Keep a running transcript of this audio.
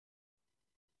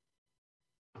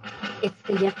It's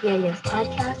the Yes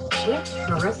podcast with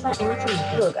Marissa and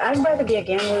Tamika. Look, I'd rather be a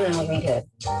gambler than a meathead.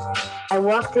 I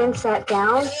walked in, sat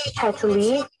down, had to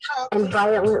leave, and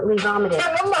violently vomited.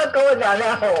 I'm not going down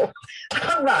that hole.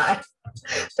 I'm not.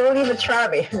 Don't even try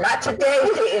me. Not today,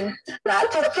 Dean.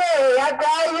 Not today. I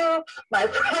value my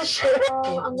precious.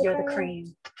 You're the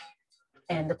cream.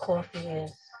 And the coffee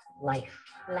is life.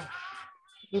 Life.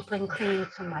 You bring cream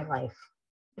to my life.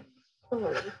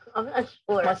 I'm not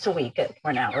sure. Once a week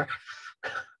for an hour.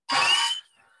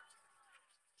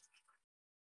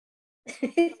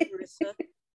 Marissa,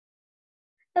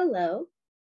 Hello.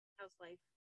 how's life?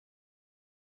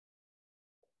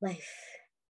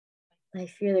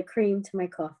 Life. You're the cream to my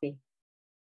coffee.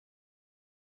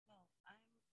 No,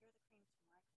 you're the cream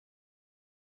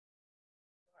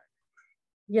to my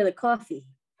You're the coffee.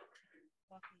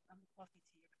 coffee. I'm the coffee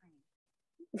to your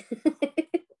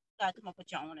cream. Gotta come up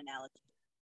with your own analogy.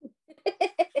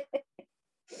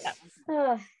 That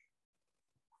one.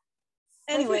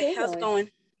 Anyway, how's it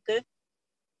going? Good?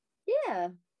 Yeah.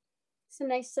 It's a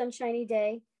nice sunshiny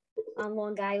day on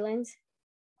Long Island.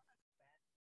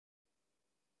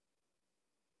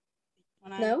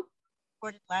 When I No?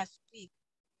 recorded last week,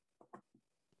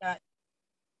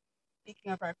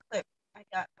 speaking of our clip, I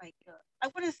got I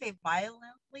wouldn't say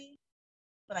violently,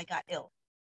 but I got ill.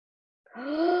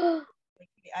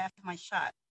 After my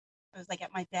shot. I was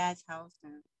at my dad's house,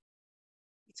 and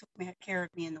he took care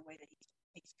of me in the way that he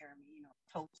takes care of me,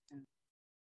 toast and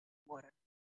water.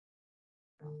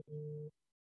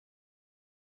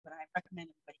 But I recommend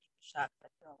everybody get the shot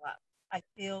because I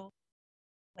feel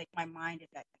like my mind is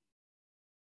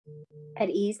at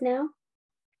ease now.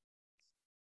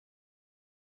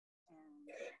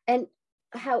 And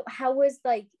how was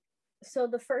so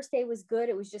the first day was good,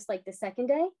 it was just the second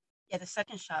day? Yeah, the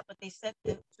second shot, but they said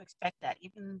to expect that.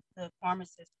 Even the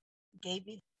pharmacist gave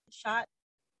me the shot.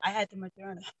 I had the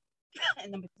Moderna,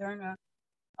 and the Moderna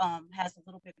has a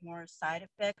little bit more side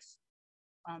effects.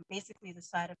 Basically, the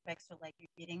side effects are like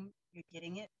you're getting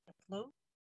it, the flu,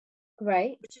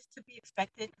 right? Which is to be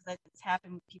expected because it's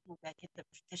happened with people that get the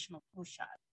traditional flu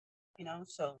shot,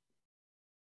 So,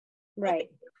 right.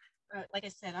 Like I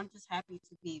said, I'm just happy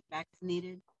to be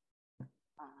vaccinated.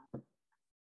 And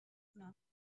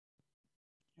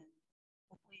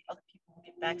hopefully other people will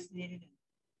get vaccinated and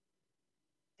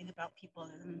think about people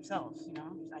other than themselves,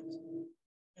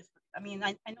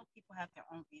 I know people have their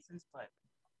own reasons, but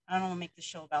I don't want to make the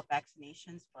show about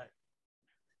vaccinations, but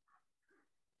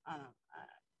I don't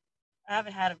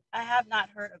know. I have not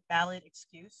heard a valid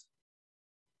excuse.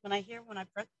 When I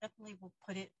definitely will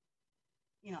put it,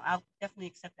 I'll definitely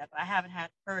accept that, but I haven't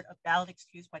heard a valid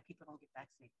excuse why people don't get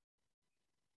vaccinated.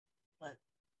 But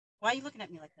why are you looking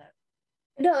at me like that?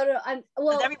 No,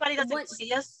 everybody doesn't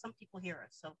see us. Some people hear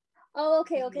us. So. Oh,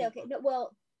 okay. No,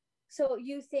 well, so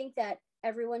you think that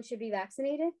everyone should be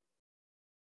vaccinated?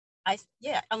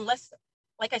 Unless,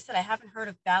 like I said, I haven't heard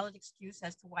a valid excuse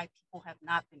as to why people have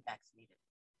not been vaccinated.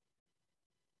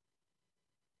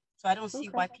 So I don't see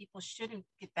why people shouldn't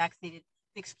get vaccinated.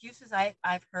 The excuses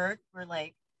I've heard were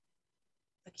like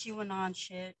the QAnon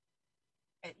shit,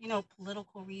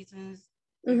 political reasons,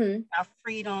 our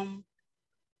freedom.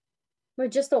 We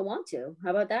just don't want to.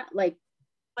 How about that?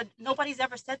 But nobody's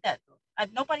ever said that, though.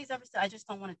 Nobody's ever said, I just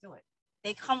don't want to do it.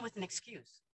 They come with an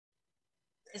excuse.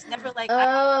 It's never like,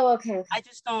 okay. I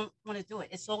just don't want to do it.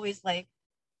 It's always like,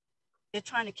 they're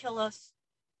trying to kill us.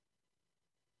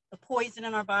 The poison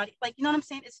in our body. You know what I'm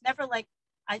saying? It's never like,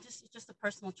 it's just a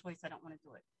personal choice. I don't want to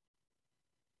do it.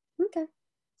 Okay.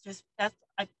 It's just,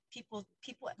 people,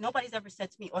 nobody's ever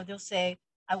said to me, or they'll say,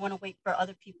 I want to wait for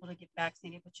other people to get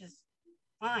vaccinated, which is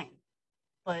fine.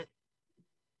 But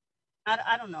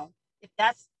I don't know if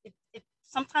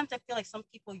sometimes I feel like some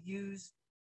people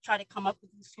try to come up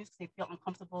with an excuse because they feel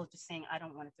uncomfortable just saying, I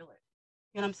don't want to do it.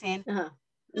 You know what I'm saying? Right.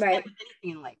 Like with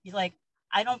anything in life. You're like,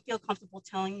 I don't feel comfortable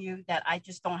telling you that I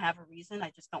just don't have a reason.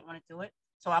 I just don't want to do it.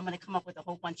 So I'm going to come up with a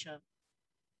whole bunch of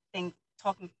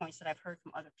talking points that I've heard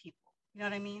from other people. You know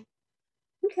what I mean?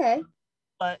 Okay.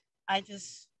 But I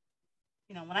just,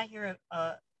 when I hear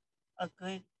a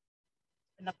good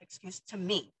enough excuse to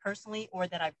me personally, or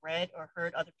that I've read or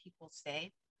heard other people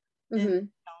say, then,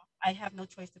 I have no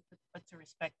choice but to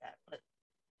respect that. But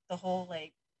the whole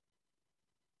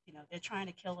they're trying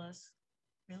to kill us.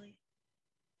 Really?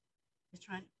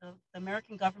 The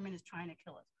American government is trying to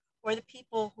kill us. Or the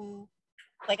people who,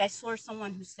 I saw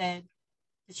someone who said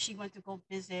that she went to go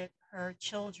visit her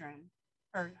children,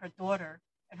 her daughter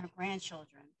and her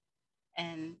grandchildren,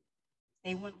 and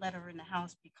they wouldn't let her in the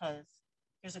house because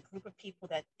there's a group of people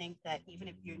that think that even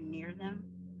if you're near them,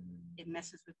 it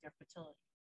messes with their fertility.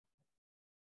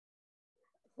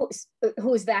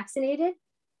 Who is vaccinated?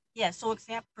 Yeah. So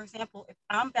for example, if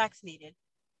I'm vaccinated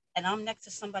and I'm next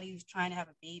to somebody who's trying to have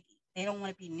a baby, they don't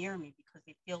want to be near me because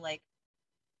they feel like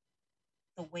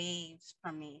the waves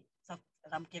from me, stuff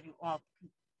that I'm giving off,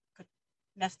 could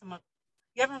mess them up.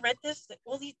 You haven't read this?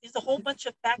 There's a whole bunch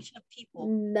of faction of people.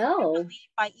 No.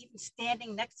 By even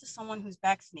standing next to someone who's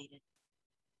vaccinated,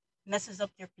 messes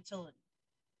up their fertility.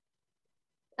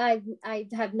 I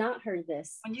have not heard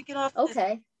this. When you get off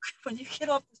okay. When you get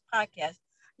off this podcast,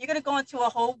 you're gonna go into a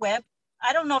whole web.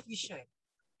 I don't know if you should,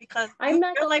 because I'm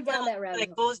not going like down that rabbit hole.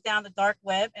 It goes down the dark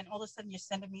web, and all of a sudden you're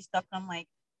sending me stuff, and I'm like,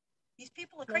 these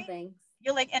people are crazy. Thanks.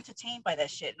 You're like entertained by that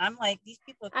shit, and I'm like, these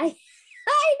people are crazy.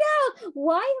 I know.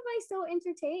 Why am I so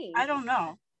entertained? I don't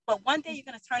know. But one day you're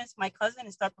gonna turn into my cousin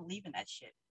and start believing that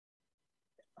shit.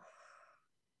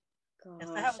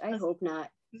 Gosh, I hope not.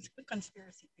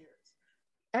 Conspiracy theories.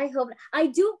 I hope I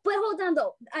do, but hold on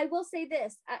though. I will say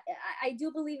this: I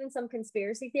do believe in some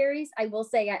conspiracy theories. I will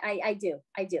say I do.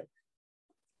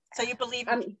 So you believe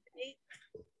in Pizzagate?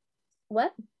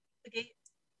 What? Pizzagate?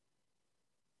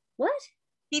 What?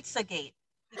 Pizzagate.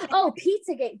 Oh,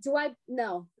 Pizzagate. Do I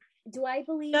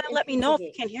believe? You gotta let me know if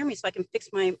you can't hear me so I can fix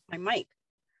my mic.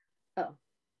 Oh,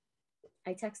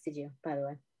 I texted you, by the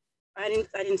way. I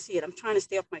didn't see it. I'm trying to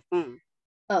stay off my phone.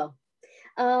 Oh.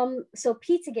 So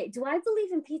Pizzagate. Do I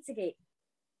believe in Pizzagate?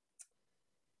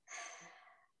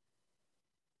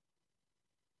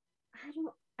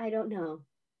 I don't know.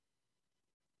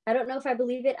 I don't know if I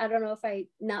believe it. I don't know if I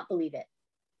not believe it.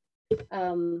 I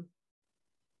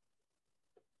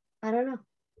don't know.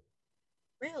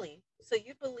 Really? So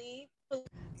you believe?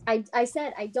 I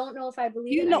said I don't know if I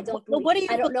believe it. Know, I don't believe.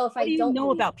 I don't know if I don't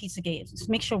know about Pizzagate. Just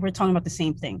make sure we're talking about the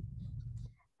same thing.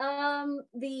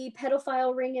 The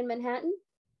pedophile ring in Manhattan.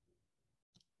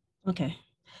 Okay.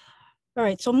 All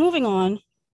right. So moving on.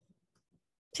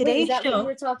 Today's Wait, is that show, what you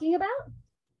were talking about?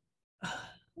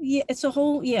 Yeah, it's a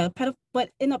whole but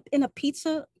in a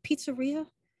pizzeria,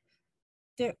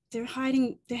 they're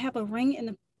hiding. They have a ring in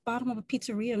the bottom of a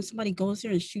pizzeria, and somebody goes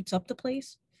there and shoots up the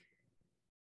place.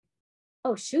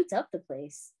 Oh, shoots up the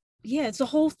place. Yeah, it's a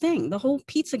whole thing. The whole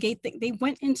Pizzagate thing. They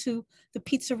went into the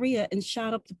pizzeria and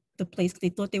shot up the place. They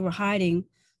thought they were hiding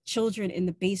children in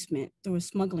the basement through a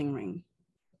smuggling ring.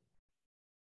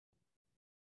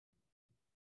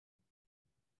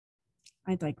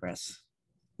 I digress.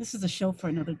 This is a show for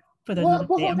another day.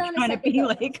 Hold on a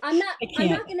second. I'm not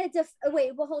gonna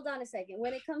wait. Well, hold on a second.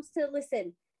 When it comes to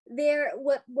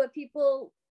what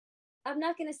people, I'm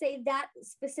not gonna say that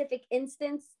specific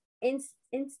incident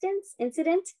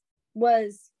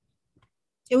was.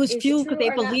 It was fueled because they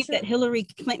believed that Hillary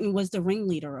Clinton was the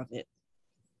ringleader of it.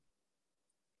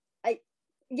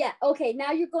 Yeah. Okay.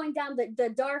 Now you're going down the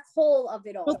dark hole of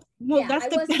it all. Well, that's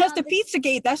the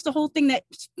Pizzagate. That's the whole thing that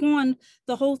spawned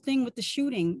the whole thing with the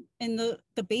shooting in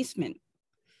the basement.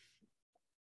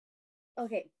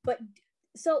 Okay, but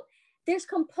so there's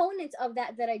components of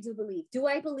that I do believe. Do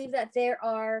I believe that there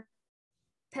are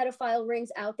pedophile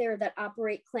rings out there that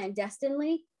operate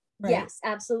clandestinely? Right. Yes,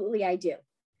 absolutely, I do.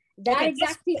 That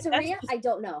exact pizzeria, I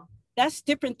don't know. That's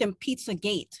different than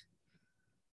Pizzagate.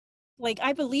 Like,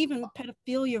 I believe in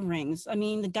pedophilia rings. I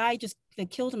mean, the guy that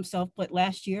killed himself,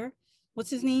 last year? What's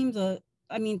his name?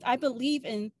 I believe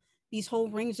in these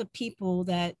whole rings of people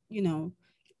that,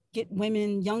 get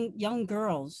women, young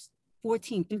girls,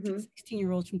 14, 15,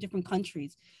 16-year-olds from different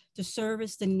countries to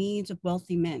service the needs of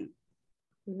wealthy men.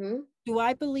 Mm-hmm. Do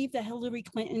I believe that Hillary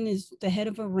Clinton is the head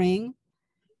of a ring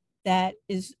that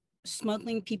is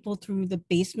smuggling people through the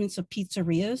basements of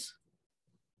pizzerias?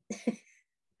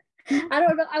 I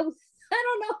don't know. I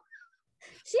don't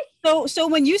know. So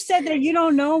when you said that you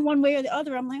don't know one way or the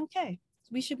other, I'm like, okay,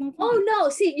 we should move on. Oh no,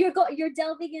 see, you're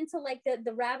delving into like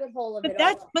the rabbit hole of it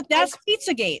all. But that's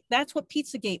Pizzagate. That's what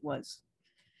Pizzagate was.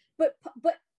 But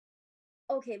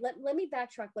okay, let me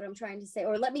backtrack what I'm trying to say,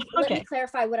 or let me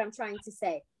clarify what I'm trying to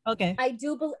say. Okay. I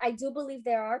do believe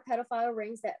there are pedophile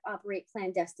rings that operate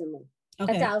clandestinely.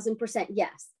 Okay. 1,000%,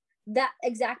 yes. That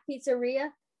exact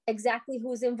pizzeria, exactly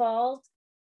who's involved,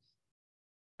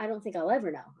 I don't think I'll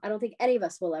ever know. I don't think any of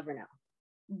us will ever know.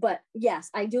 But yes,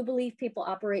 I do believe people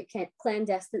operate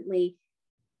clandestinely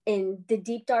in the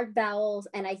deep dark bowels,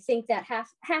 and I think that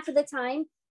half of the time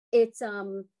it's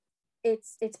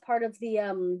part of the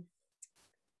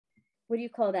what do you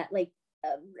call that? Like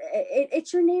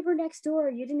it's your neighbor next door.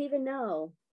 You didn't even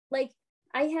know. Like,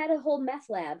 I had a whole meth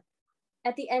lab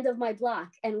at the end of my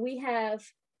block, and we have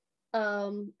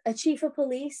a chief of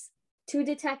police, two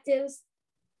detectives,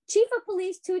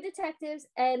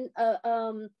 and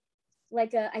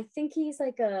I think he's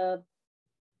a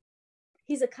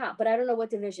cop, but I don't know what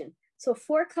division. So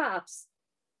 4 cops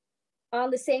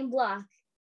on the same block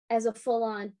as a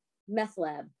full-on meth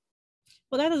lab.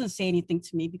 Well, that doesn't say anything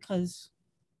to me because,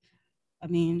 I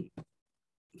mean,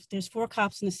 there's 4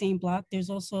 cops in the same block. There's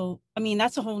also, I mean,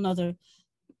 that's a whole nother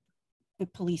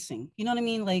with policing. You know what I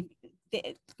mean? Like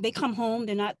they come home,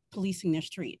 they're not policing their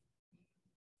street.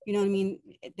 You know what I mean?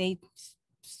 They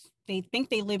think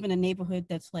they live in a neighborhood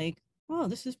that's like, oh,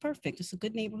 this is perfect. It's a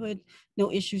good neighborhood,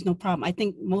 no issues, no problem. I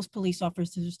think most police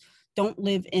officers don't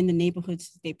live in the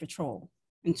neighborhoods they patrol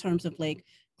in terms of like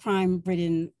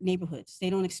crime-ridden neighborhoods. They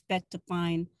don't expect to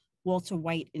find Walter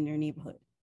White in their neighborhood.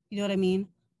 You know what I mean?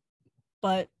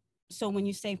 But so when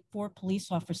you say 4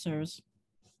 police officers.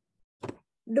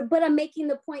 But I'm making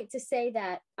the point to say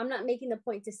that, I'm not making the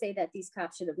point to say that these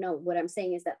cops should have known. What I'm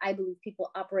saying is that I believe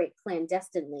people operate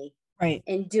clandestinely, right,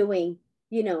 and doing,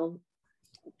 you know,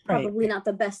 probably not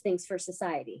the best things for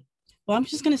society. Well, I'm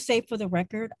just going to say for the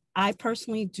record, I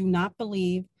personally do not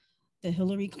believe that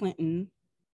Hillary Clinton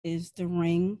is the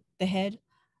head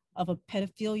of a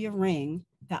pedophilia ring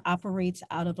that operates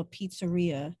out of a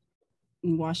pizzeria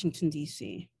in Washington,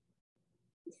 D.C.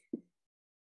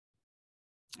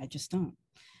 I just don't.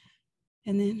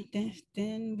 And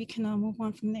then we can move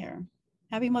on from there.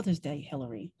 Happy Mother's Day,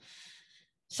 Hillary.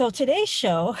 So today's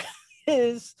show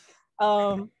is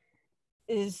a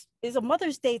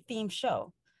Mother's Day themed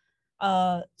show.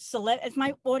 Celeb, is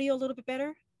my audio a little bit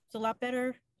better? It's a lot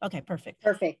better. Okay, perfect.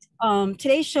 Perfect.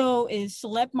 Today's show is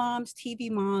Celeb Moms,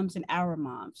 TV Moms, and Our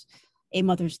Moms, a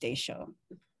Mother's Day show.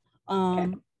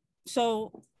 Okay.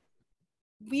 So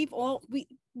we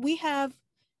have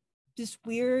this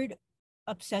weird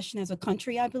obsession as a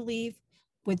country, I believe,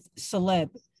 with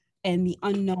celeb and the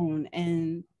unknown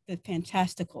and the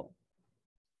fantastical.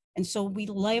 And so we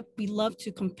love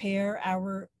to compare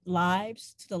our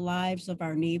lives to the lives of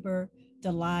our neighbor,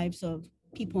 the lives of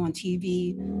people on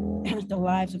TV, the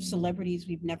lives of celebrities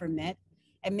we've never met,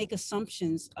 and make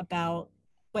assumptions about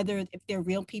whether if they're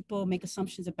real people, make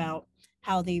assumptions about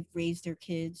how they've raised their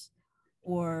kids,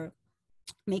 or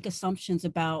make assumptions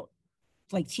about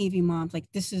like TV moms, like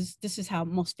this is how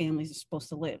most families are supposed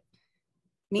to live.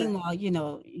 Meanwhile, right. You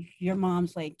know, your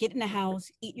mom's like, get in the house,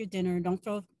 eat your dinner,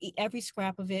 eat every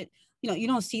scrap of it. You know, you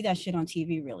don't see that shit on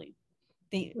TV really.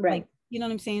 They like, you know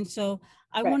what I'm saying? So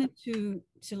I wanted to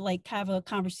like have a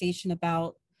conversation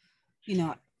about, you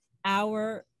know,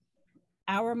 our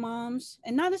moms,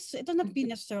 and it doesn't have to be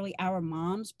necessarily our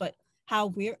moms, but how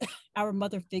we're our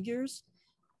mother figures,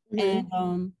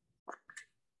 and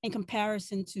in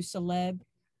comparison to celeb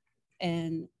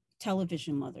and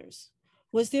television mothers.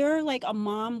 Was there like a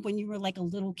mom when you were like a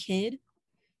little kid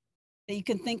that you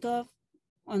can think of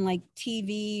on like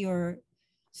TV or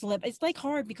celeb? It's like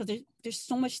hard because there's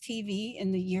so much TV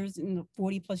in the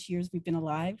 40 plus years we've been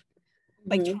alive.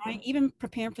 Like even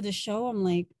preparing for the show, I'm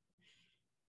like,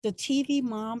 the TV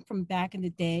mom from back in the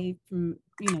day, from,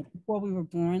 you know, before we were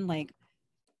born, like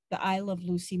the I Love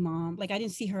Lucy mom, like I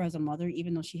didn't see her as a mother,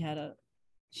 even though she had a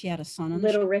son on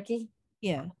Little Ricky.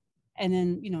 Yeah. And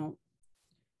then, you know,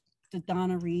 the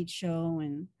Donna Reed show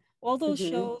and all those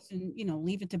shows, and, you know,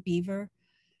 Leave It to Beaver.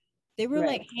 They were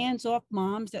like hands-off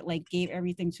moms that like gave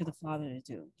everything to the father to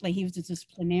do. Like he was a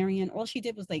disciplinarian. All she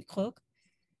did was like cook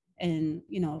and,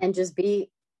 you know, and just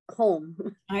be home.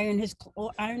 iron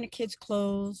the kids'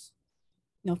 clothes,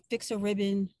 you know, fix a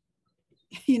ribbon,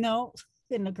 you know,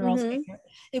 in the girls' hair.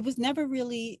 It was never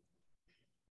really,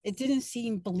 it didn't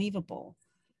seem believable.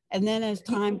 And then as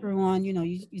time grew on, you know,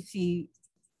 you see,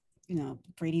 you know,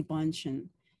 Brady Bunch, and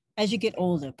as you get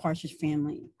older, Partridge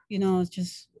Family, you know, it's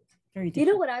just very different.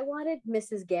 You know what I wanted?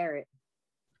 Mrs. Garrett.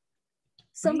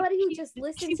 Somebody who just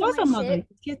listened to my a mother. shit.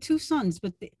 She had 2 sons,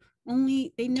 but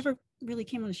they never really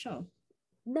came on the show.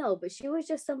 No, but she was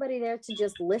just somebody there to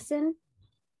just listen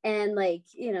and like,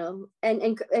 you know,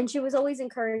 and she was always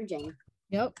encouraging.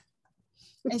 Yep.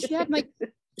 And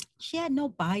she had no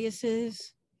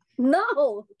biases.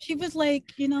 No. She was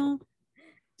like, you know,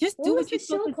 just do what you're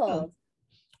supposed to do.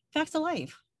 Facts of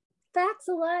Life. Facts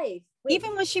of Life. Wait.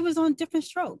 Even when she was on Different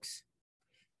Strokes.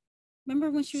 Remember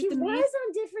when she was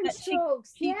on Different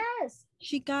Strokes? Yes.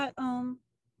 She got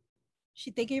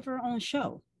they gave her own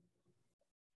show.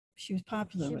 She was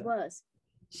popular. She was.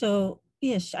 So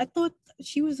yes, I thought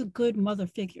she was a good mother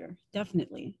figure,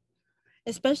 definitely.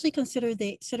 Especially considering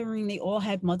they all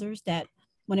had mothers that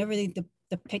whenever they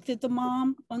depicted the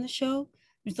mom on the show,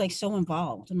 it was like so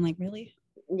involved. I'm like, really?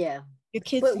 Yeah. Your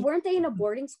kids. But weren't they in a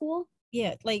boarding school?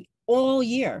 Yeah, like all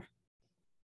year.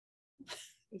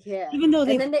 Yeah. Even though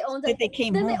they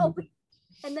came home.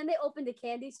 And then they opened a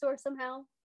candy store somehow.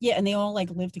 Yeah, and they all like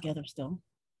live together still.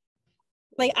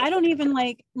 Like I don't even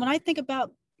like when I think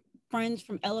about friends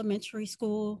from elementary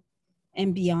school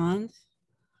and beyond.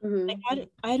 Mm-hmm. Like,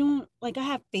 I don't, like, I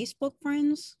have Facebook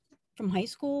friends from high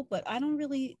school, but I don't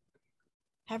really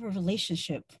have a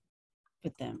relationship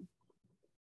with them.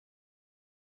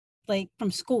 Like,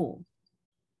 from school.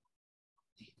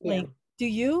 Like, do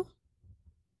you?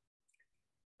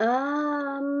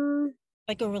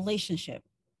 Like a relationship.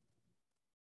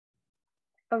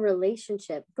 A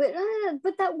relationship. But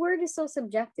that word is so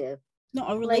subjective. No,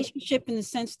 a relationship in the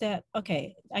sense that,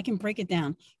 okay, I can break it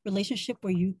down. Relationship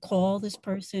where you call this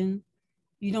person,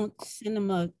 you don't send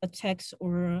them a text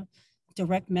or a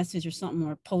direct message or something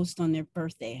or post on their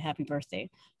birthday, happy birthday,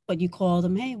 but you call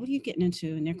them, hey, what are you getting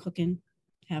into? And they're cooking,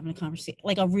 having a conversation,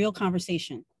 like a real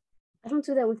conversation. I don't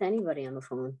do that with anybody on the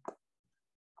phone.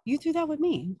 You do that with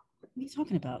me. What are you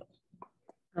talking about?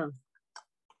 Oh.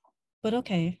 But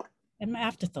okay, I'm an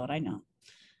afterthought, I know.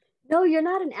 No, you're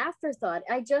not an afterthought.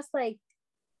 I just I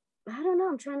don't know.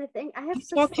 I'm trying to think. I have you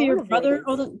such talk to your brother,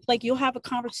 avoidance. like you'll have a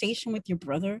conversation with your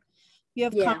brother. You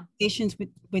have conversations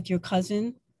with your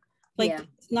cousin. Like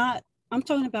it's not, I'm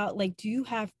talking about like, do you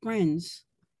have friends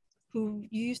who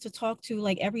you used to talk to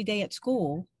like every day at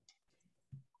school?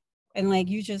 And like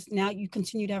now you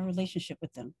continue to have a relationship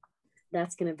with them.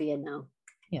 That's going to be a no.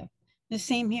 Yeah. The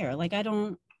same here. Like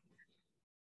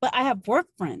but I have work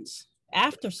friends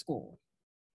after school.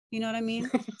 You know what I mean?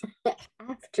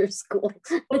 After school.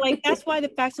 But like, that's why the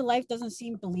facts of life doesn't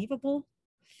seem believable.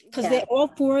 Because they all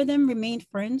four of them remained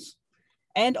friends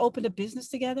and opened a business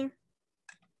together.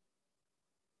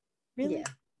 Really? Yeah.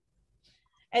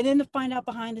 And then to find out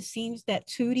behind the scenes that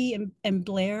Tootie and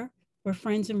Blair were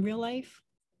friends in real life.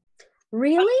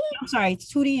 Really? I'm sorry,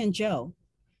 it's Tootie and Joe.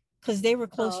 Because they were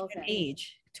close in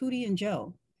age. Tootie and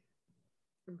Joe.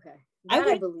 Okay.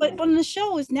 But on the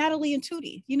show is Natalie and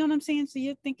Tootie. You know what I'm saying? So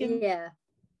you're thinking,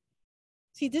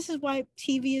 see, this is why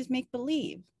TV is make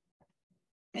believe,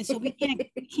 and so we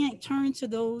can't turn to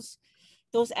those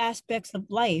aspects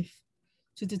of life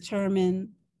to determine,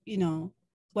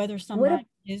 whether somebody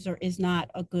is or is not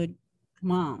a good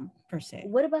mom per se.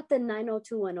 What about the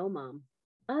 90210 mom?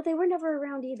 They were never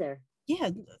around either. Yeah,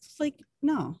 it's like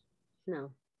no.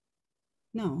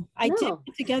 I did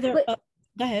put together.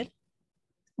 Go ahead.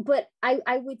 But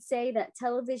I would say that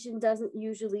television doesn't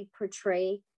usually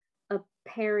portray a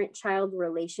parent-child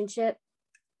relationship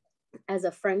as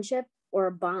a friendship or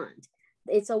a bond.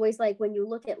 It's always like when you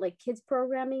look at like kids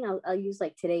programming, I'll use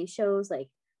like today's shows, like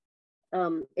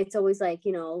it's always like,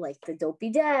 like the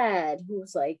dopey dad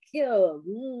who's like,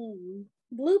 bloopy,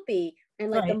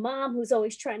 and like the mom who's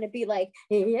always trying to be like,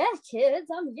 yeah, kids,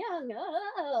 I'm young.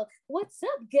 Oh, what's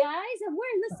up, guys? I'm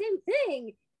wearing the same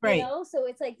thing. Right. So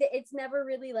it's like it's never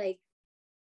really like,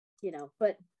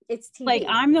 but it's TV. Like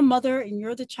I'm the mother and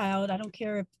you're the child. I don't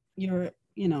care if you're,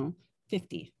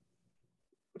 50.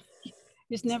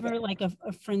 It's never like a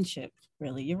friendship,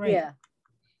 really. You're right.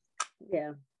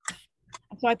 Yeah.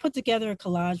 So I put together a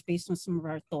collage based on some of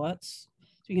our thoughts,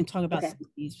 so we can talk about some of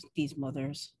these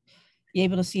mothers. You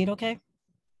able to see it? Okay.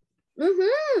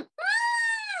 Mm-hmm.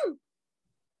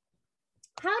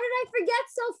 How did I forget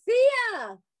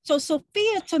Sophia? So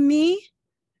Sophia, to me,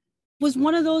 was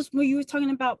one of those where you were talking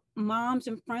about moms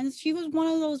and friends. She was one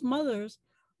of those mothers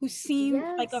who seemed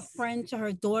like a friend to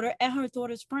her daughter and her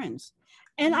daughter's friends.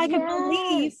 And I could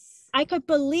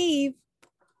believe,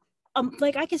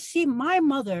 like I could see my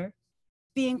mother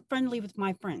being friendly with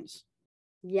my friends.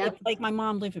 Yeah. Like my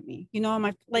mom lived with me,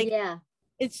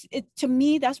 it's to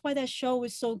me, that's why that show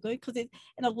was so good, because it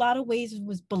in a lot of ways it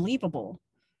was believable.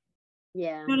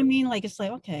 Yeah. You know what I mean? Like it's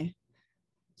like, okay.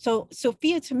 So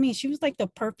Sophia, to me, she was like the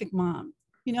perfect mom.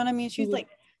 You know what I mean? She's like,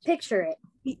 picture it.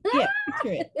 Yeah,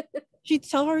 picture it. She'd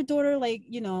tell her daughter, like,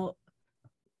 you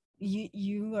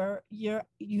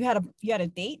had a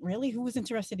date, really? Who was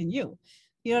interested in you?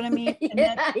 You know what I mean?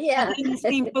 And in the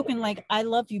same token, like, I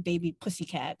love you, baby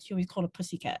pussycat. She always called her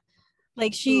pussycat.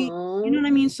 Like she, you know what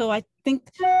I mean? So I think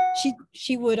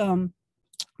she would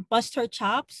bust her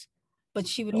chops, but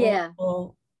she would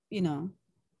also,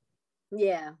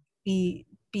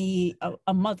 be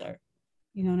a mother.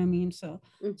 You know what I mean? So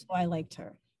I liked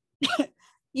her.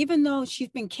 Even though she's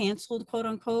been canceled, quote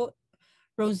unquote,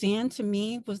 Roseanne to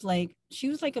me was like, she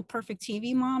was like a perfect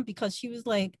TV mom, because she was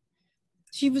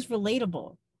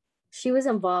relatable. She was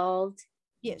involved.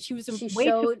 Yeah, she was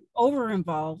over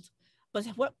involved. But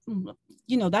what,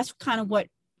 that's kind of what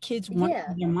kids want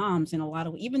from their moms in a lot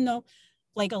of, even though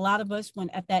like a lot of us, when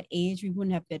at that age, we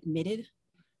wouldn't have admitted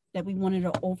that we wanted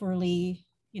an overly,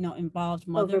 involved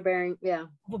mother. Overbearing, yeah.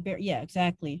 Yeah,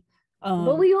 exactly.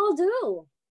 But we all do.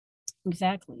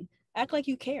 Exactly. Act like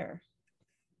you care.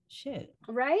 Shit.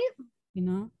 Right?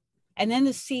 And then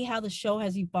to see how the show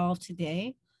has evolved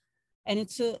today, And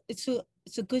it's a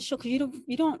good show because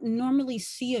you don't normally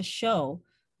see a show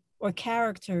or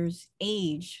characters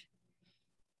age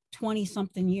 20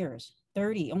 something years,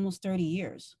 30, almost 30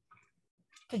 years.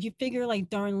 Because you figure like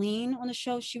Darlene on the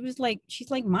show, she's like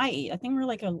my age. I think we're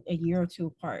like a year or two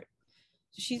apart.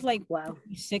 So she's like, wow,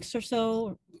 46 or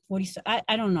so, 40.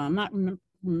 I don't know. I'm not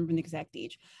remembering the exact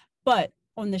age. But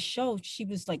on the show, she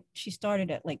started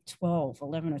at like 12,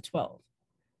 11 or 12.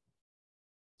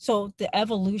 So the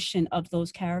evolution of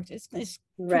those characters is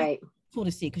right. Cool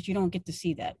to see because you don't get to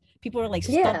see that. People are like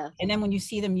stuck. Yeah. And then when you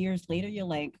see them years later, you're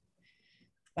like,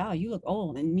 wow, you look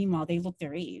old. And meanwhile, they look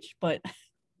their age. But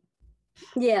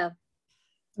yeah.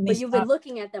 But you've been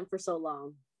looking at them for so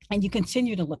long. And you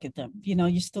continue to look at them. You know,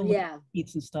 you still look at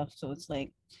kids and stuff. So it's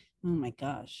like, oh my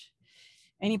gosh.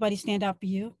 Anybody stand out for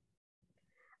you?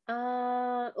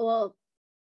 Well,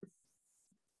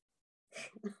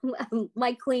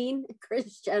 my queen,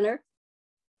 Kris Jenner.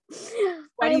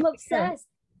 I'm obsessed.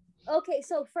 Okay,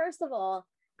 so first of all,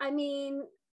 I mean,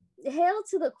 hail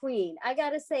to the queen. I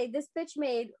gotta say, this bitch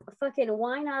made fucking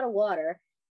wine out of water.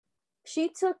 She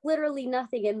took literally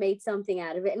nothing and made something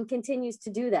out of it and continues to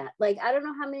do that. Like, I don't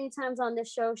know how many times on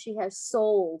this show she has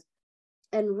sold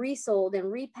and resold and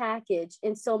repackaged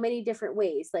in so many different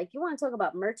ways. Like, you want to talk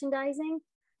about merchandising?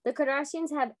 The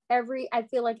Kardashians have I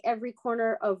feel like every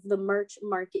corner of the merch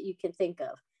market you can think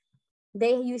of.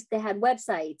 They had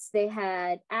websites, they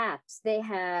had apps, they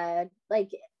had like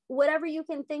whatever you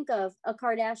can think of, a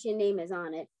Kardashian name is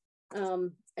on it.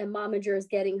 And Momager is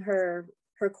getting her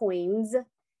coins.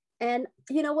 And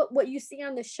you know what you see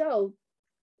on the show,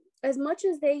 as much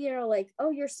as they, you know, like, oh,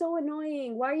 you're so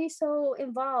annoying, why are you so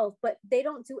involved? But they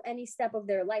don't do any step of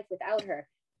their life without her.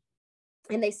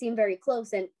 And they seem very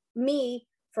close. And me,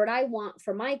 for what I want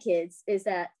for my kids is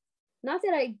that, not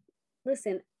that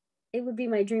listen, it would be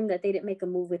my dream that they didn't make a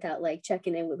move without like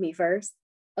checking in with me first,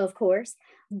 of course.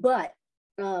 But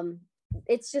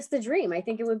it's just a dream. I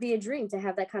think it would be a dream to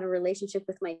have that kind of relationship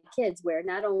with my kids where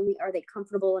not only are they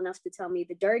comfortable enough to tell me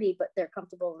the dirty, but they're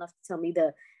comfortable enough to tell me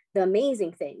the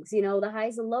amazing things, you know, the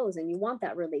highs and lows, and you want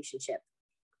that relationship.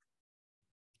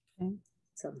 Okay.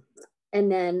 So,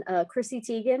 and then Chrissy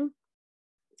Teigen,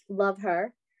 love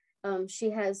her.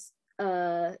 She has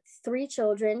 3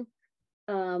 children,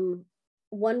 1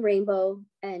 rainbow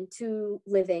and 2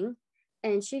 living.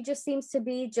 And she just seems to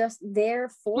be just there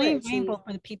for it. Rainbow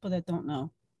for the people that don't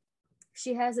know.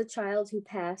 She has a child who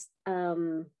passed. I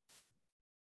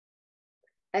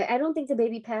don't think the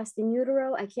baby passed in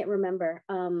utero. I can't remember.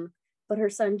 But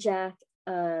her son Jack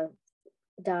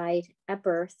died at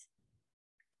birth.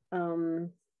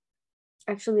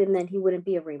 Actually, and then he wouldn't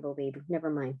be a rainbow baby.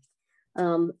 Never mind.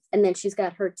 And then she's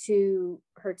got her two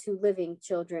living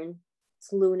children.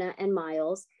 It's Luna and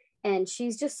Miles. And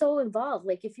she's just so involved.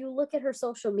 Like, if you look at her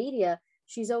social media,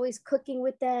 she's always cooking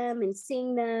with them and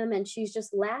seeing them. And she's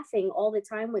just laughing all the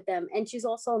time with them. And she's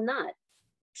also not.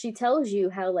 She tells you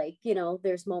how, like, you know,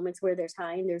 there's moments where there's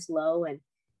high and there's low. And,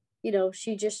 you know,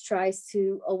 she just tries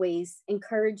to always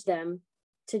encourage them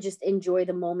to just enjoy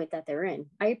the moment that they're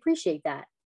in. I appreciate that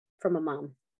from a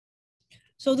mom.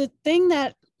 So the thing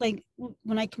that, like,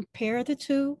 when I compare the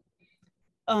two,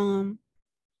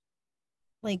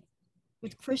 like,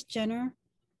 with Kris Jenner,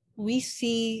 we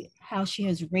see how she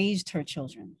has raised her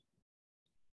children.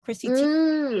 Chrissy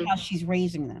Teigen, how she's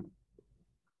raising them.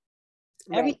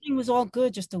 Right. Everything was all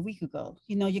good just a week ago.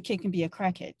 You know, your kid can be a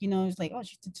crackhead. You know, it's like, oh,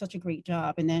 she did such a great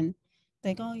job. And then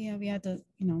like, oh yeah, we had to,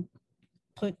 you know,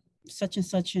 put such and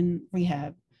such in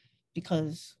rehab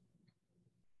because,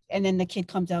 and then the kid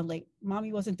comes out like,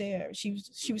 mommy wasn't there. She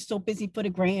was so busy for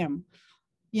the gram.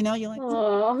 You know, you're like,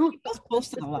 oh, she was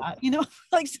posting a lot, you know,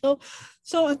 like, so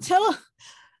until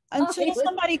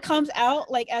somebody comes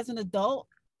out like as an adult,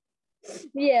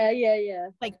 yeah,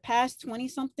 like past 20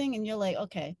 something, and you're like,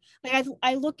 okay, like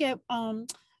I look at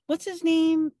what's his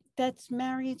name that's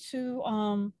married to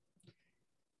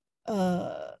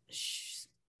damn,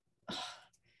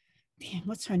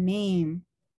 what's her name?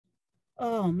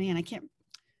 Oh man, I can't.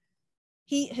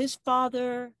 His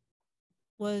father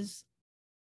was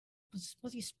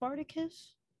he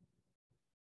Spartacus?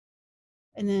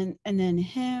 And then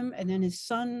him, and then his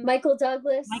son Michael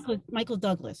Douglas. Michael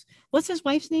Douglas. What's his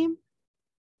wife's name?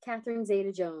 Catherine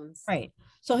Zeta-Jones. Right.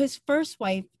 So his first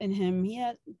wife and him,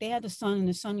 they had a son, and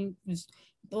the son was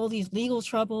all these legal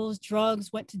troubles,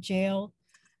 drugs, went to jail,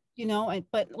 you know.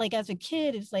 But like as a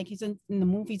kid, it's like he's in the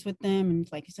movies with them, and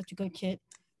it's like he's such a good kid.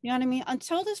 You know what I mean?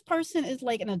 Until this person is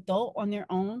like an adult on their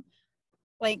own,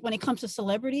 like when it comes to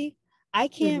celebrity, I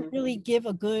can't really give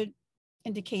a good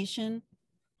indication.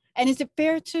 And is it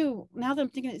fair to, now that I'm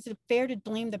thinking, is it fair to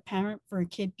blame the parent for a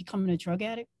kid becoming a drug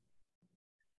addict?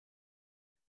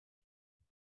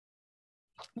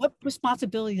 what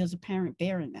responsibility does a parent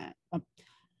bear in that?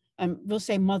 And we'll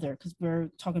say mother because we're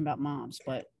talking about moms,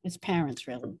 but it's parents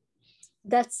really.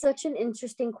 That's such an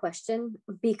interesting question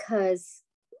because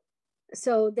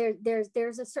so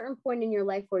there's a certain point in your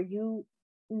life where you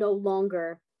no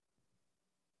longer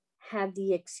have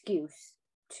the excuse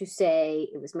to say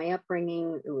it was my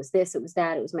upbringing, it was this, it was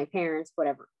that, it was my parents,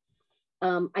 whatever.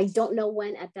 I don't know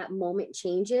when at that moment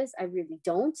changes. I really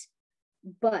don't.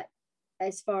 But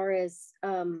as far as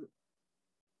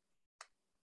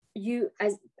you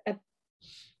as a,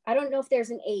 I don't know if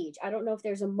there's an age, I don't know if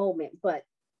there's a moment, but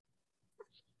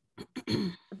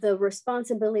the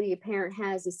responsibility a parent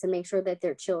has is to make sure that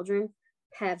their children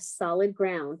have solid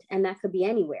ground, and that could be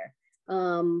anywhere.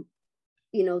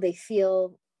 They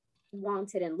feel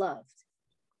wanted and loved.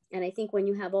 And I think when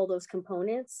you have all those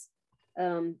components,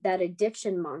 that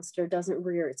addiction monster doesn't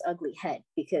rear its ugly head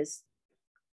because,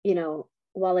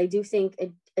 while I do think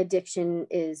addiction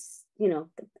is, a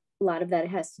lot of that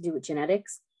has to do with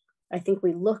genetics. I think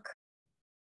we look.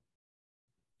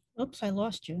 Oops, I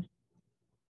lost you.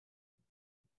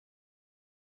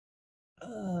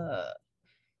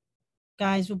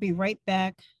 Guys, we'll be right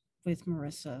back with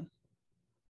Marissa.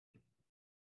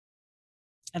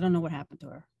 I don't know what happened to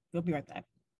her. We'll be right back.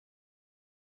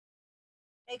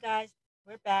 Hey guys,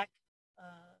 we're back.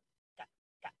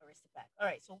 Got Marissa back. All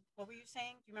right. So what were you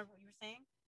saying? Do you remember what you were saying?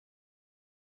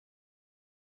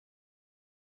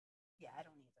 Yeah, I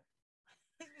don't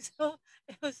either.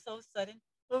 It was so sudden.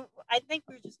 But I think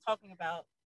we were just talking about,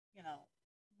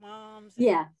 moms. And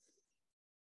yeah.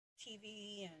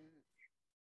 TV and.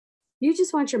 You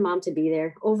just want your mom to be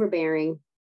there, overbearing.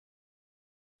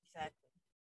 Exactly.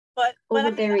 But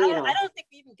overbearing I don't think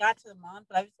we even got to the mom,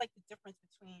 but I was like the difference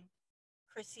between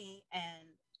Chrissy and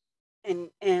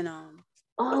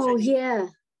oh yeah,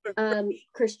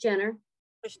 Kris Jenner.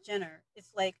 Kris Jenner.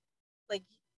 It's like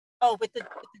with the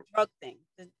drug thing.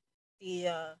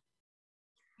 You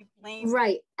blame.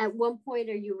 Right. At what point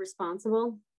are you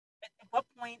responsible? At what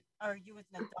point are you as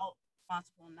an adult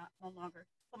responsible and no longer?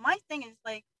 But my thing is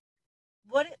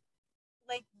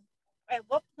at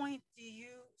what point do you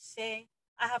say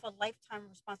I have a lifetime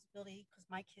responsibility because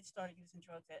my kid started using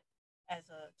drugs as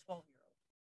a 12-year-old?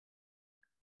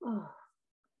 Oh.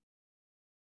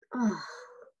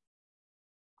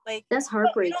 That's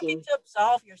heartbreaking. You don't get to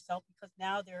absolve yourself because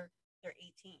now they're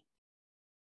 18.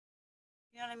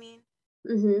 You know what I mean?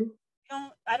 Mm-hmm.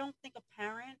 I don't think a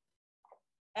parent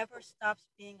ever stops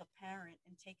being a parent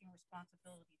and taking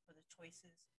responsibility for the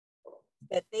choices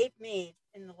that they've made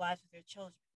in the lives of their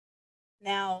children.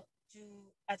 Now,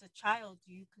 as a child,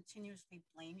 do you continuously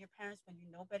blame your parents when you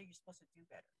know better? You're supposed to do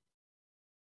better.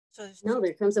 So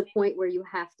there comes a point where you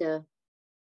have to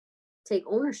take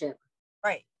ownership.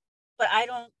 Right. But I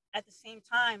don't, at the same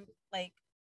time, like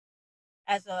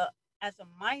as a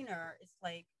minor, it's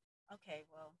like, okay,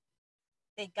 well,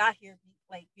 they got here,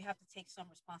 like you have to take some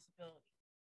responsibility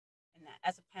in that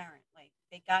as a parent. Like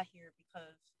they got here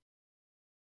because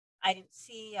I didn't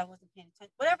see, I wasn't paying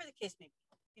attention, whatever the case may be.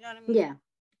 You know what I mean? Yeah.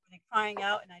 They're crying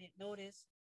out and I didn't notice.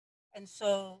 And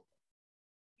so,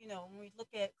 when we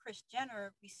look at Kris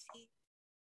Jenner, we see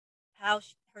how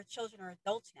her children are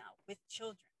adults now with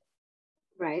children.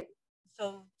 Right.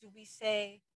 So do we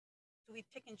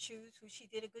pick and choose who she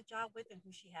did a good job with and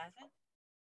who she hasn't?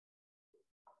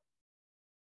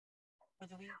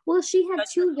 Well, she had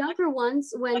two younger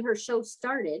ones when her show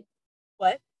started.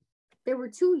 What? There were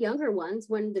two younger ones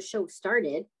when the show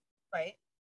started. Right.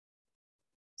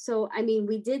 So, I mean,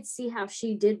 we did see how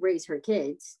she did raise her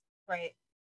kids. Right.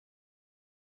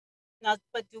 Now,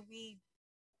 but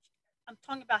I'm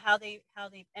talking about how they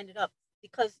ended up,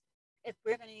 because if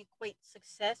we're going to equate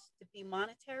success to be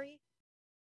monetary,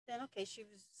 then okay,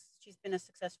 she's been a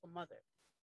successful mother.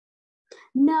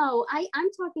 No, I'm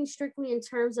talking strictly in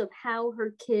terms of how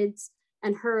her kids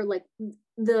and her, like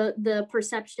the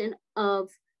perception of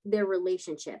their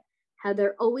relationship, how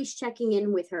they're always checking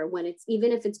in with her when it's,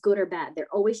 even if it's good or bad,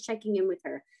 they're always checking in with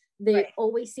her. They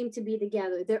always seem to be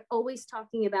together. They're always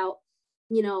talking about,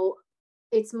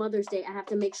 it's Mother's Day. I have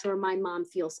to make sure my mom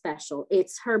feels special.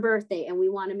 It's her birthday and we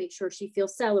want to make sure she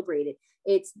feels celebrated.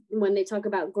 It's when they talk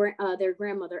about their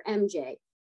grandmother, MJ.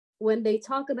 When they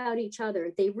talk about each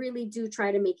other, they really do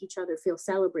try to make each other feel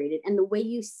celebrated. And the way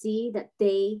you see that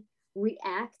they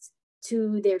react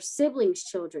to their siblings'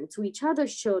 children, to each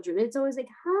other's children, it's always like,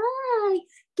 hi,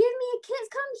 give me a kiss,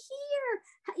 come here.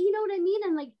 You know what I mean?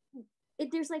 And like,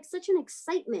 there's like such an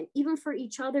excitement, even for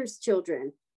each other's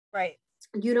children. Right.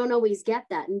 You don't always get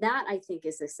that. And that, I think,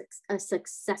 is a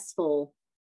successful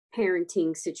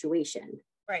parenting situation.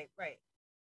 Right.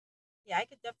 Yeah, I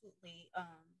could definitely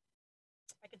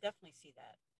I could definitely see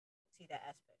that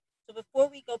aspect. So before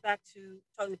we go back to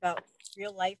talking about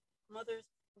real life mothers,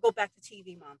 we'll go back to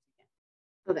TV moms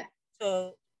again. Okay.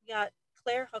 So we got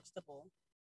Claire Huxtable,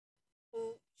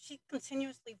 who she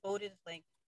continuously voted like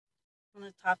one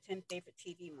of the top 10 favorite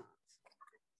TV moms.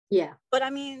 Yeah. But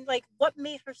I mean, like, what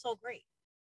made her so great?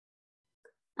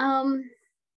 I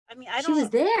mean, she was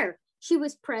there. She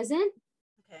was present.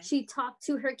 Okay. She talked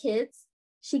to her kids.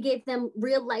 She gave them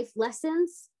real life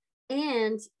lessons,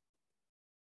 and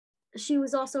she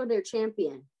was also their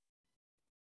champion.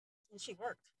 And she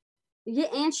worked. Yeah,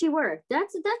 and she worked.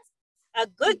 That's a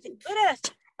good ass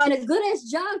and a good ass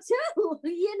job too.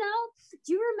 You know?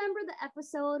 Do you remember the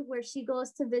episode where she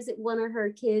goes to visit one of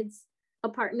her kids'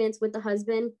 apartments with the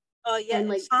husband? Oh yeah, and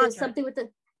like there's something with the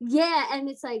and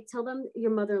it's like, tell them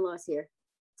your mother-in-law's here.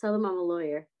 Tell them I'm a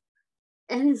lawyer.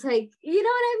 And it's like, you know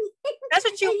what I mean? That's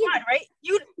what you want, right?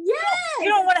 You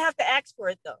don't want to have to ask for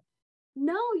it though.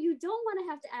 No, you don't want to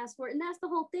have to ask for it. And that's the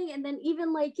whole thing. And then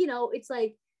even like, you know, it's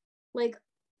like,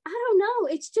 I don't know.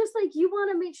 It's just like, you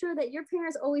want to make sure that your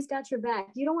parents always got your back.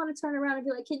 You don't want to turn around and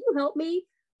be like, can you help me?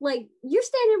 Like, you're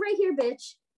standing right here,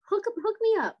 bitch. Hook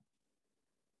me up.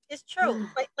 It's true.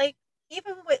 like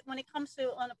even when it comes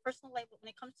to on a personal level, when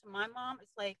it comes to my mom,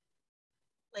 it's like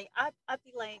I'd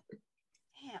be like,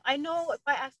 damn, I know if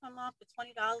I ask my mom for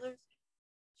 $20,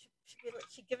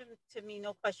 she'd give it to me,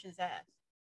 no questions asked.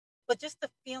 But just the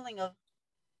feeling of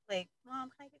like, Mom,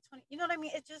 can I get 20? You know what I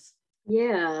mean? It just you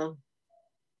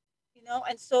know,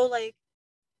 and so like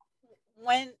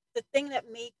when the thing that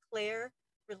made Claire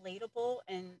relatable,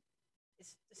 and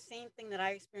it's the same thing that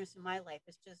I experienced in my life,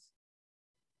 it's just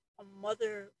a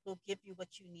mother will give you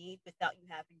what you need without you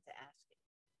having to ask it.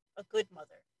 A good mother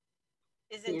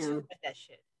isn't too with that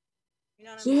shit. You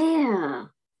know what I mean? Yeah.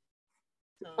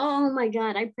 So oh my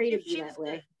God, I pray to be that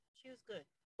way. Good. She was good.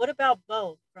 What about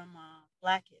Bo from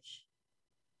Blackish?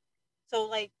 So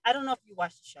like, I don't know if you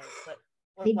watch the show, but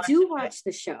I do watch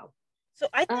the show. So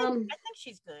I think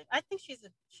she's good. I think she's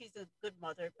a good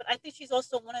mother, but I think she's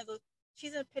also one of those.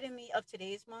 She's an epitome of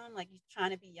today's mom, like he's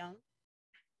trying to be young,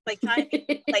 like trying to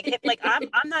be like hip. Like I'm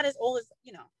not as old as,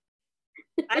 you know.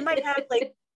 I might have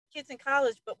like kids in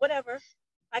college, but whatever.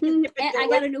 I can dip and I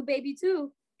got a new baby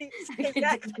too.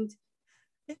 Exactly.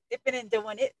 Dipping and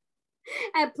doing it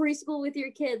at preschool with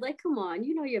your kid. Like, come on,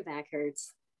 you know your back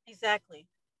hurts. Exactly.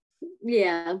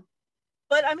 Yeah.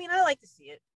 But I mean, I like to see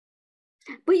it.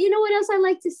 But you know what else I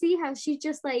like to see? How she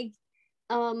just like,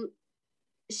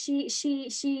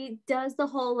 she does the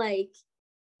whole like,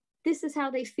 this is how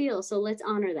they feel, so let's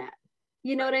honor that.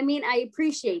 You know what I mean? I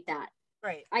appreciate that.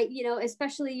 Right. You know,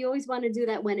 especially you always want to do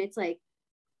that when it's like,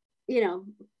 you know,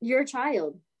 your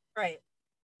child. Right.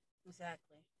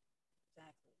 Exactly.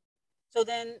 So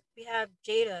then we have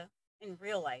Jada in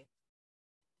real life.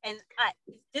 And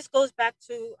this goes back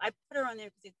to, I put her on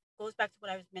there because it goes back to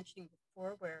what I was mentioning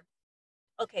before, where,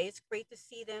 okay, it's great to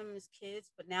see them as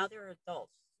kids, but now they're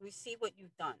adults. We see what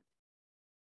you've done.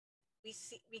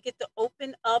 We get to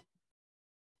open up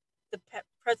the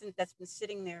present that's been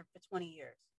sitting there for 20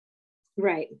 years.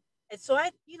 Right. And so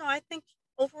I think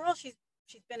overall she's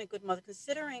been a good mother,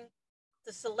 considering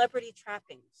the celebrity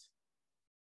trappings,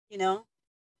 you know?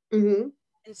 Mm-hmm.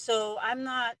 And so I'm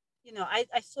not, you know, I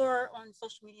saw her on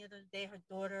social media the other day, her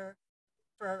daughter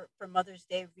for Mother's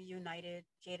Day reunited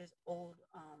Jada's old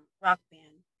rock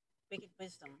band, Wicked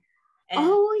Wisdom. And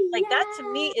like that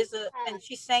to me is and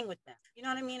she sang with them. You know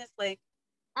what I mean? It's like,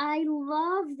 I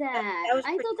love that.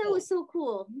 I thought cool. That was so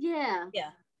cool. Yeah.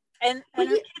 Yeah. And her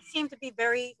kids seem to be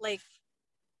very like,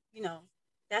 you know,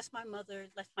 that's my mother,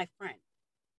 that's my friend.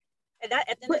 And that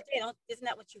at the end of the day, isn't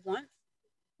that what you want?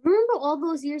 Remember all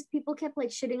those years people kept like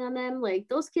shitting on them? Like,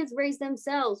 those kids raised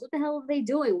themselves. What the hell are they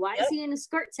doing? Why is he in a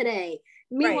skirt today?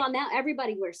 Meanwhile, now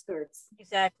everybody wears skirts.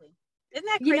 Exactly. Isn't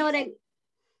that crazy? You know what I mean?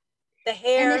 The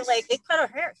hair, like they cut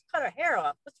her hair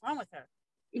off. What's wrong with her?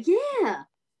 Yeah.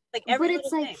 Like every but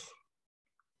it's like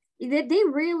they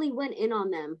really went in on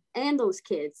them and those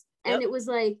kids. And it was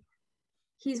like,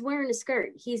 he's wearing a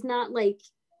skirt. He's not like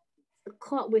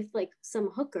caught with like some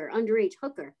underage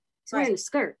hooker. He's wearing a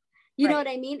skirt. You know what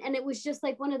I mean? And it was just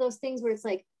like one of those things where it's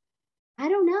like, I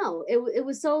don't know. It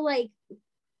was so like,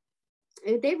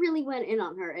 they really went in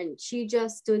on her, and she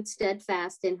just stood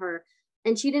steadfast in her,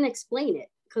 and she didn't explain it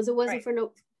because it wasn't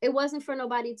for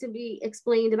nobody to be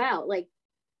explained about. Like,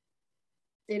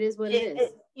 it is what it is.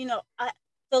 You know,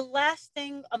 the last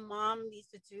thing a mom needs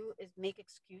to do is make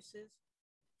excuses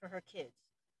for her kids.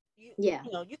 You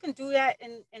know, you can do that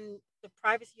in the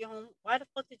privacy of your home. Why the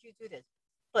fuck did you do this?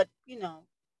 But, you know,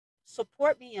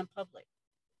 support me in public.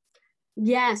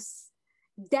 Yes.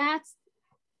 That's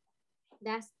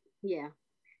yeah.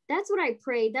 That's what I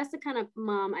pray. That's the kind of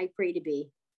mom I pray to be.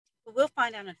 But we'll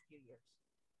find out in a few years.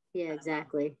 Yeah,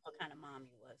 exactly. What kind of mom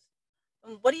you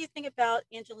was. What do you think about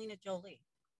Angelina Jolie?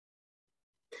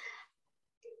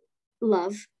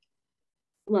 Love.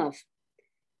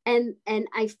 And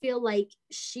I feel like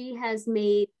she has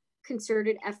made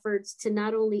concerted efforts to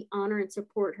not only honor and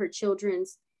support her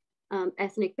children's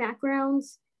ethnic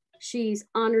backgrounds, she's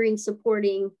honoring,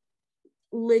 supporting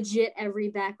legit every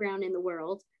background in the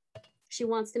world. She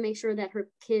wants to make sure that her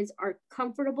kids are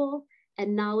comfortable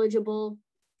and knowledgeable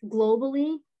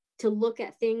globally to look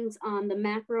at things on the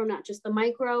macro, not just the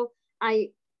micro. I'm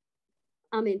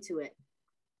into it.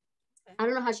 Okay. I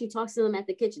don't know how she talks to them at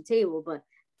the kitchen table, but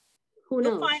who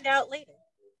knows? We'll find out later.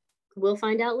 We'll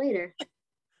find out later.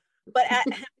 But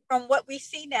from what we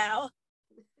see now,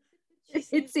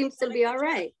 it seems to be all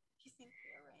right. She seems to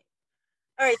be all right.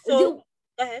 All right, so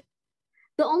go ahead.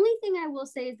 The only thing I will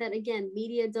say is that, again,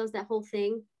 media does that whole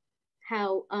thing,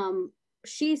 how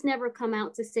she's never come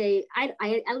out to say, I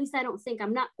at least I don't think,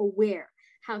 I'm not aware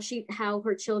how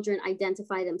her children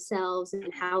identify themselves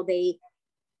and how they,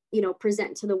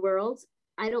 present to the world.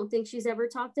 I don't think she's ever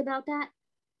talked about that.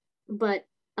 But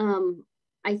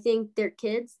I think they're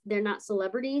kids. They're not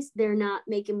celebrities. They're not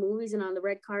making movies and on the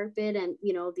red carpet and,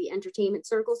 the entertainment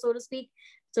circle, so to speak.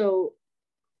 So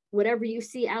whatever you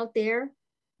see out there,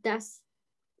 that's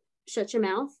shut your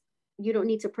mouth. You don't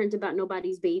need to print about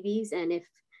nobody's babies. And if,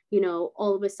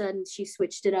 all of a sudden she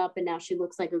switched it up and now she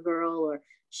looks like a girl, or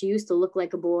she used to look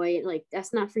like a boy, like,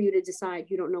 that's not for you to decide.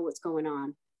 You don't know what's going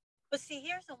on. But see,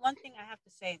 here's the one thing I have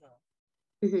to say,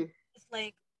 though. Mm-hmm. It's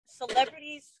like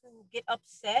celebrities who get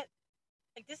upset.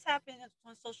 Like, this happened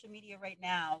on social media right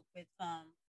now with, was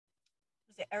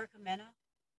it Erica Mena?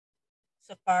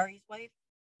 Safari's wife?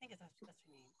 I think that's her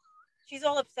name. She's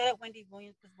all upset at Wendy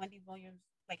Williams because Wendy Williams,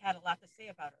 had a lot to say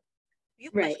about her. You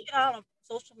push it out on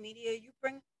social media. You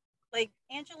bring,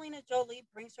 Angelina Jolie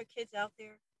brings her kids out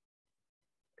there.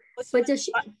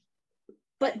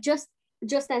 But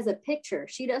just as a picture,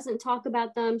 she doesn't talk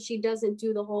about them. She doesn't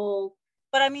do the whole.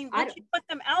 But I mean, once you put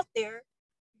them out there,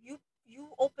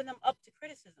 you open them up to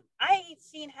criticism. I ain't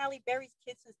seen Halle Berry's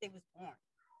kids since they was born.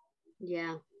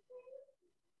 Yeah.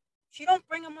 She don't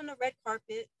bring them on the red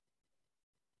carpet.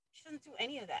 She doesn't do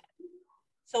any of that.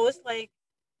 So it's like,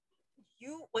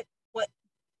 you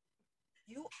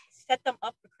set them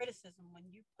up for criticism when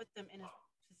you put them in a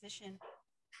position.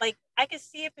 Like, I could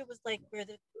see if it was where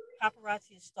the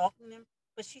paparazzi is stalking them,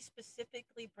 but she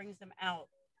specifically brings them out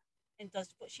and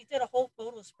she did a whole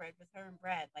photo spread with her and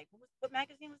Brad. What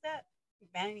magazine was that?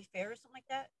 Vanity Fair or something like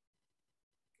that?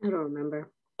 I don't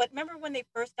remember. But remember when they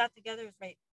first got together? It was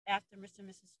right after Mr. and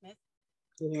Mrs. Smith.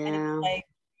 Yeah. And it was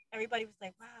everybody was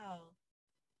like, wow,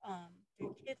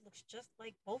 your kid looks just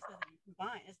like both of them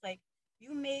combined. It's like,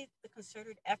 you made the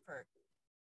concerted effort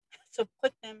to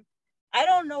put them. I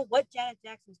don't know what Janet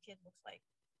Jackson's kid looks like.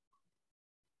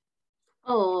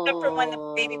 Oh. Except for when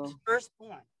the baby was first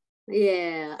born.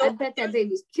 Yeah, so I bet that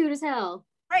baby's cute as hell.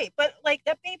 Right, but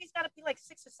that baby's got to be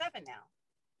 6 or 7 now.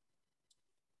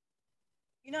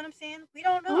 You know what I'm saying? We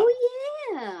don't know. Oh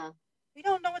yeah. We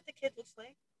don't know what the kid looks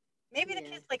like. Maybe the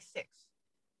kid's 6.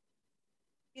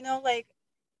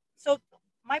 So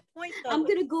my point though. I'm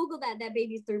gonna Google that. That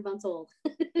baby's 3 months old.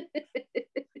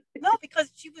 No,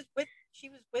 because she was with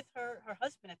her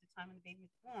husband at the time when the baby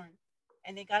was born,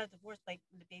 and they got a divorce when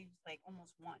the baby was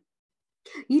almost 1.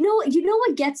 You know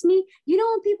what gets me?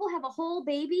 When people have a whole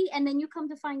baby and then you come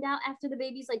to find out after the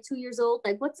baby's 2 years old,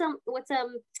 what's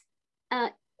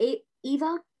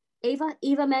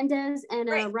Eva Mendes and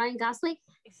Ryan Gosling.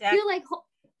 Exactly. You're like,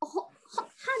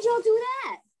 how'd y'all do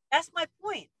that? That's my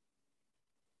point.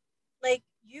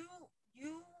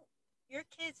 Your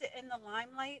kids are in the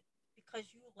limelight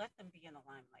because you let them be in the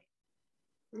limelight.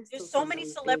 There's so many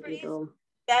celebrities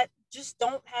that just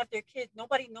don't have their kids.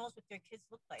 Nobody knows what their kids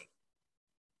look like.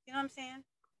 You know what I'm saying?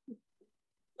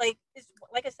 It's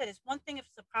like I said, it's one thing if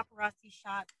it's a paparazzi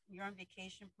shot and you're on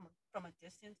vacation from a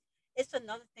distance. It's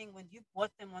another thing when you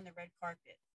brought them on the red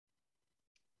carpet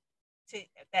to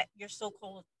that your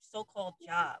so-called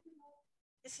job.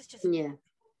 This is just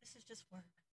work.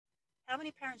 How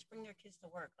many parents bring their kids to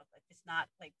work? It's not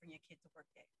bring your kid to work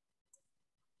day.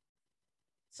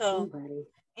 So nobody.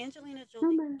 Angelina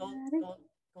Jolie,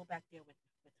 go back there with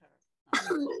her.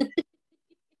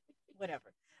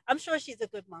 Whatever. I'm sure she's a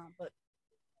good mom, but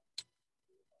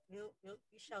we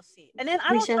shall see. And then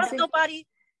I don't trust nobody.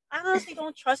 I honestly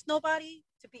don't trust nobody,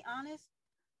 to be honest,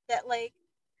 that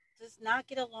does not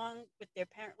get along with their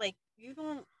parent. You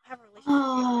don't have a relationship with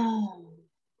your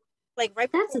parents.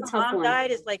 Right before her mom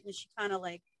died is when she kind of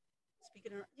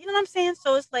speaking to her. You know what I'm saying?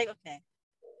 So it's okay.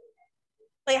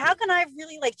 Like, how can I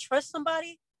really like trust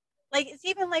somebody? Like, it's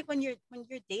even like when you're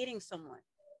dating someone,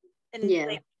 and it's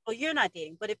like, well, you're not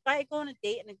dating, but if I go on a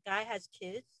date and a guy has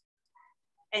kids,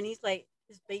 and he's like,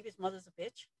 his baby's mother's a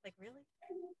bitch, like, really?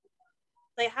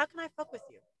 Like, how can I fuck with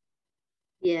you?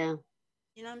 Yeah.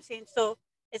 You know what I'm saying? So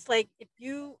it's like, if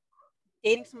you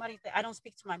dating somebody that I don't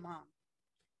speak to my mom,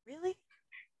 really?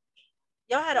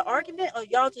 Y'all had an argument, or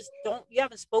y'all just don't? You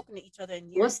haven't spoken to each other in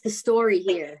years. What's the story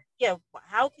here? Yeah,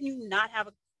 how can you not have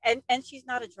a? And she's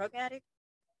not a drug addict.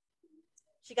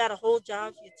 She got a whole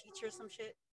job. She's a teacher or some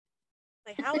shit.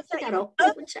 Like, how is that? She got a whole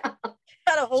job. She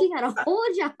got a whole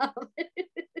job.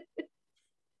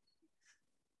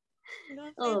 You know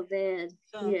what I'm oh man,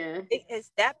 so, yeah.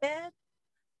 It's that bad.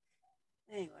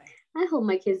 Anyway, I hope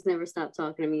my kids never stop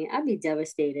talking to me. I'd be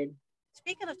devastated.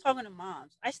 Speaking of talking to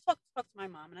moms, I talk to my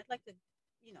mom, and I'd like to,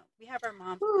 we have our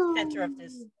moms at the center of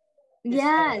this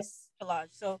yes collage.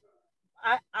 So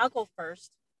I'll go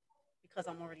first because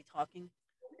I'm already talking.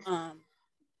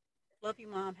 Love you,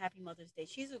 Mom. Happy Mother's Day.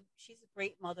 She's a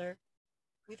great mother.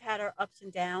 We've had our ups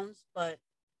and downs, but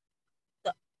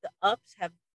the ups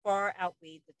have far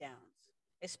outweighed the downs,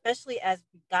 especially as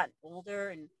we've gotten older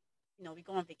and we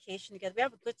go on vacation together. We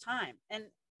have a good time. And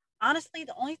honestly,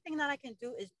 the only thing that I can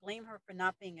do is blame her for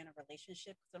not being in a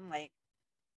relationship. Because I'm like,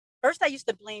 first I used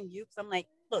to blame you because I'm like,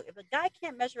 look, if a guy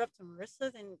can't measure up to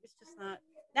Marissa, then it's just not.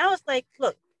 Now it's like,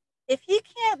 look, if he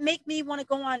can't make me want to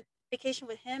go on vacation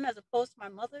with him as opposed to my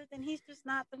mother, then he's just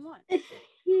not the one.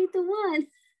 He ain't the one.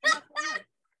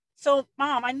 So,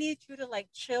 Mom, I need you to like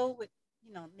chill with,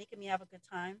 making me have a good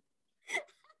time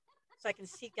so I can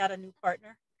seek out a new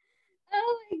partner.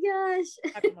 Oh my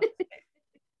gosh. Happy Mother's Day.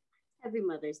 Happy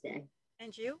Mother's Day.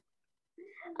 And you?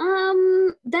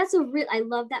 That's I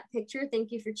love that picture.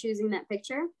 Thank you for choosing that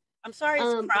picture. I'm sorry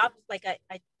it's cropped. Like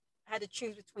I had to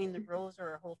choose between the rose or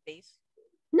her whole face.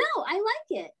 No, I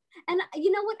like it. And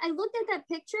you know what? I looked at that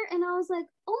picture and I was like,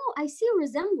 oh, I see a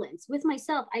resemblance with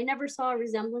myself. I never saw a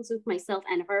resemblance with myself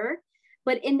and her.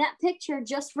 But in that picture,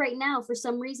 just right now, for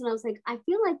some reason, I was like, I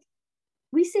feel like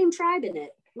we same tribe in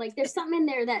it. Like there's something in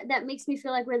there that makes me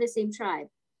feel like we're the same tribe.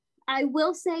 I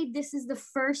will say this is the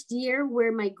first year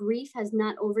where my grief has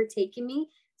not overtaken me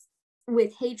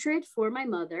with hatred for my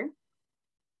mother.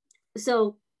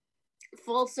 So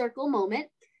full circle moment.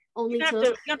 Only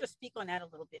you have to speak on that a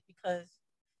little bit because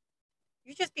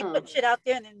you just be putting shit out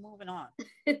there and then moving on.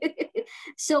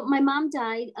 So my mom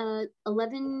died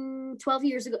 12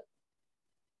 years ago.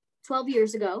 12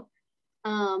 years ago.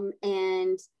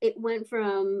 And it went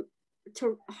from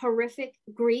horrific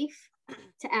grief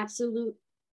to absolute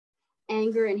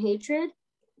anger and hatred,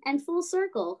 and full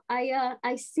circle.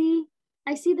 I see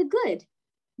the good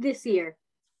this year.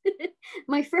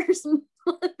 My first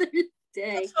Mother's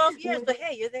Day. 12 years, but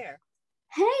hey, you're there.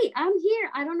 Hey, I'm here.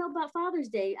 I don't know about Father's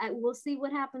Day. We'll see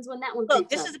what happens when that one. Look,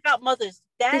 this is about mothers.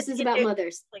 This is about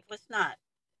mothers. Like, let's not.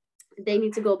 They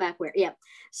need to go back where. Yeah.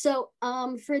 So,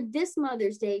 for this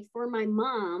Mother's Day, for my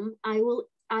mom, I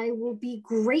will be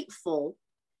grateful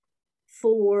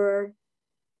for.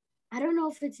 I don't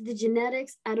know if it's the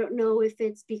genetics. I don't know if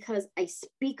it's because I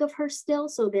speak of her still,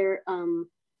 so they're on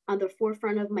the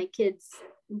forefront of my kids'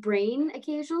 brain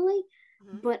occasionally.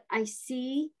 Mm-hmm. But I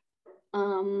see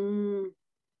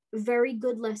very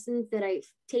good lessons that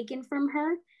I've taken from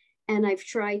her, and I've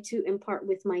tried to impart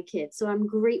with my kids. So I'm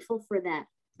grateful for that,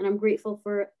 and I'm grateful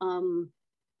for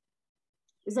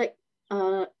it's like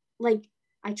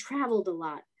I traveled a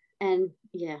lot, and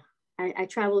yeah. I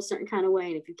travel a certain kind of way,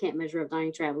 and if you can't measure up, I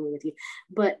ain't traveling with you.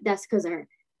 But that's because of her.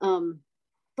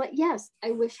 But yes,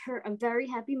 I wish her a very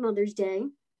happy Mother's Day.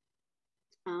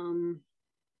 I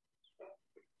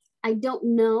don't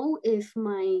know if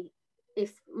my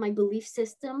belief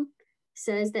system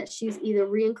says that she's either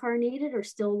reincarnated or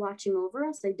still watching over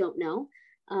us. I don't know.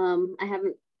 I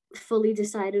haven't fully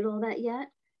decided all that yet.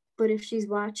 But if she's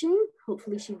watching,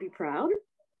 hopefully she'd be proud.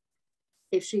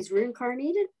 If she's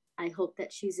reincarnated, I hope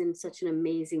that she's in such an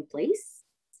amazing place.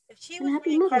 If she was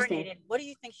reincarnated, what do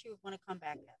you think she would want to come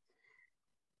back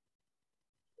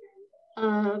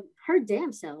as? Her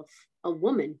damn self, a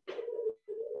woman.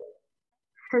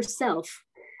 Herself.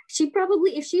 She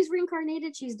probably, if she's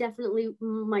reincarnated, she's definitely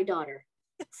my daughter.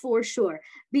 For sure.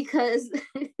 Because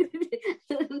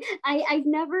I've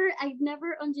never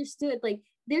understood, like,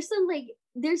 there's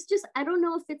just, I don't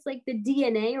know if it's like the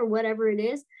DNA or whatever it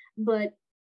is, but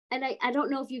and I don't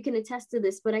know if you can attest to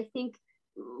this, but I think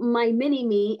my mini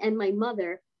me and my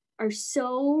mother are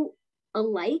so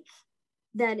alike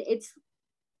that it's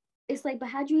like, but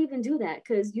how'd you even do that?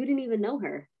 Because you didn't even know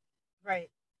her. Right.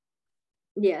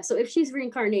 Yeah. So if she's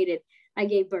reincarnated, I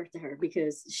gave birth to her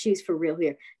because she's for real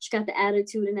here. She got the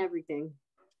attitude and everything.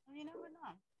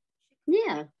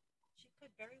 Yeah. She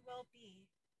could very well be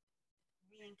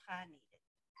reincarnated.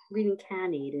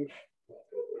 Reincarnated.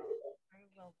 Very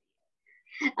well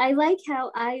be. I like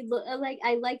how I look.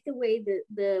 I like the way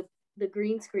the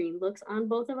green screen looks on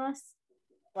both of us.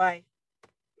 Why?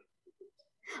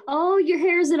 Oh, your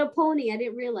hair is in a pony. I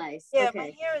didn't realize. Yeah, okay.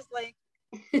 my hair is like.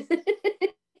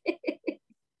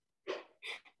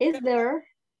 Is there?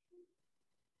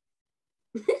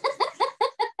 It's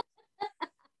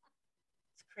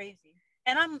crazy,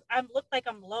 and I look like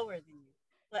I'm lower than you,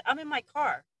 but I'm in my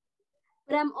car.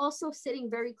 But I'm also sitting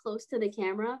very close to the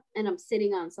camera, and I'm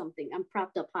sitting on something. I'm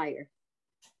propped up higher.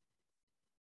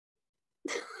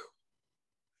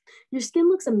 Your skin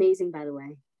looks amazing, by the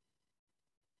way.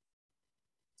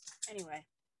 Anyway,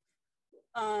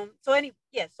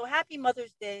 so happy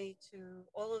Mother's Day to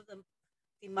all of the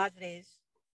madres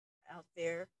out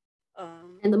there,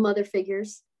 and the mother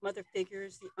figures,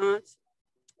 the aunts.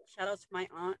 Shout out to my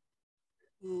aunt,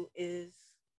 who is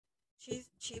she's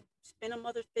been a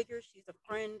mother figure. She's a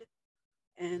friend,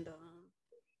 and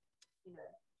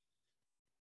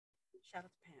shout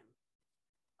out to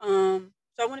Pam.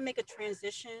 So I want to make a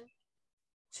transition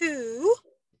to.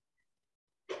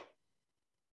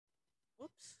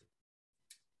 Oops.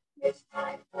 It's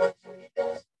time for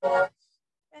Tamiekas Thoughts.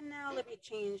 And now let me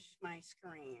change my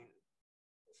screen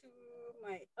to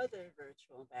my other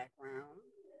virtual background.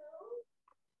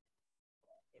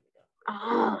 There we go.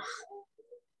 Ah.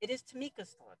 It is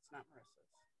Tamiekas Thoughts, not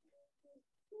Marissa's.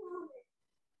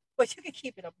 But you can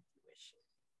keep it up if you wish.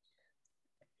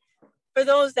 For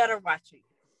those that are watching,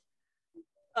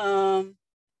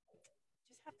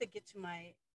 just have to get to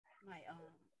my words.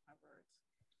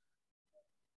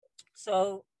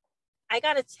 So I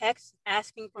got a text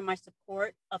asking for my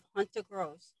support of Hunter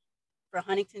Gross for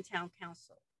Huntington Town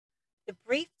Council. The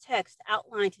brief text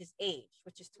outlined his age,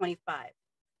 which is 25,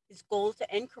 his goal to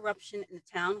end corruption in the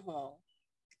town hall,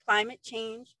 climate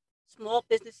change, small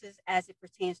businesses as it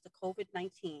pertains to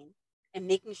COVID-19, and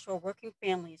making sure working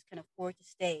families can afford to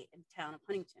stay in the town of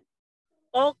Huntington.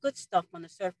 All good stuff on the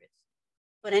surface.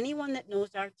 But anyone that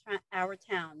knows our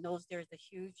town knows there is a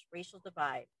huge racial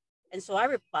divide. And so I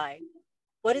replied,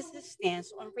 what is his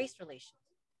stance on race relations?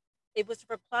 It was a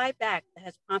reply back that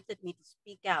has prompted me to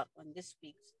speak out on this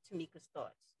week's Tamiekas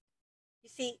Thoughts. You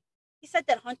see, he said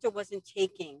that Hunter wasn't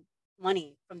taking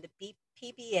money from the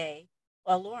PBA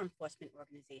or law enforcement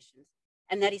organizations,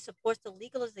 and that he supports the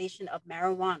legalization of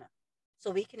marijuana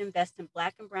so we can invest in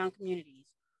Black and brown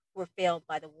communities who were failed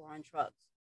by the war on drugs.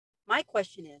 My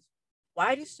question is,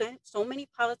 why do so many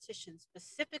politicians,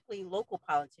 specifically local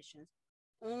politicians,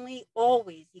 only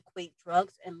always equate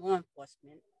drugs and law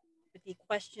enforcement with the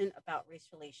question about race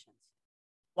relations?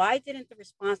 Why didn't the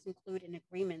response include an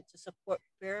agreement to support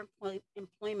fair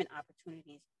employment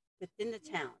opportunities within the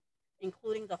town,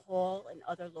 including the hall and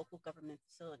other local government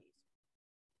facilities?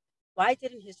 Why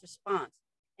didn't his response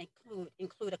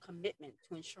include a commitment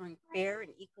to ensuring fair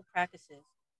and equal practices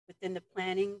within the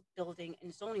planning, building,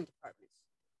 and zoning departments?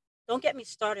 Don't get me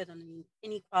started on the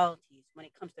inequalities when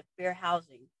it comes to fair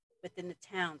housing within the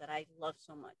town that I love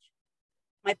so much.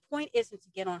 My point isn't to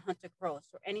get on Hunter Gross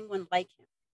or anyone like him,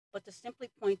 but to simply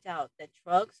point out that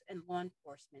drugs and law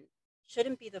enforcement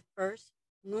shouldn't be the first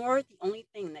nor the only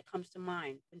thing that comes to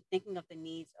mind when thinking of the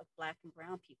needs of Black and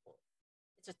brown people.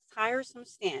 It's a tiresome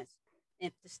stance, and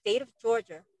if the state of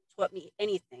Georgia taught me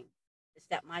anything, it's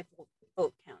that my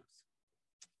vote counts.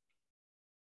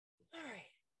 All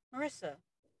right, Marissa,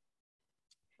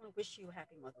 I want to wish you a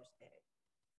happy Mother's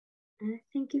Day.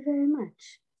 Thank you very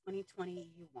much.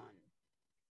 2020, you won.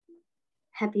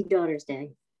 Happy Daughter's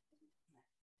Day.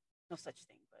 No such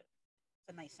thing, but it's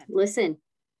a nice sentence. Listen,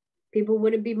 people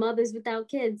wouldn't be mothers without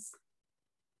kids.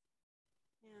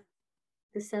 Yeah.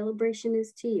 The celebration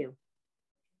is to you.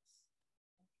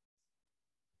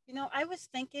 You know, I was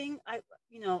thinking, it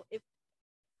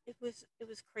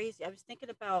was crazy. I was thinking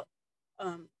about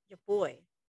your boy,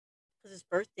 because his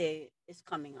birthday is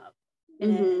coming up,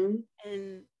 and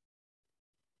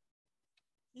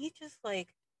he just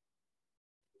like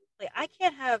I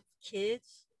can't have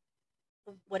kids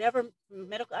for whatever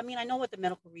medical. I mean, I know what the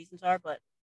medical reasons are, but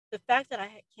the fact that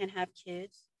I can't have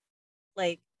kids,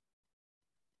 like,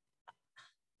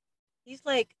 he's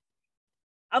like,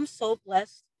 I'm so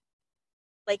blessed.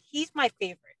 Like, he's my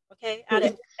favorite. Okay, out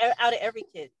of every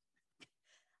kid,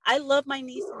 I love my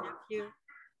niece and nephew.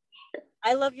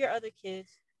 I love your other kids.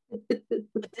 But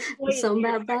this boy is something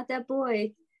about that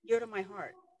boy. Dear to my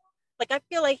heart. Like, I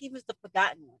feel like he was the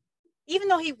forgotten one. Even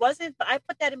though he wasn't, but I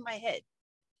put that in my head.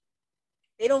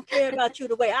 They don't care about you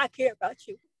the way I care about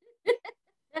you.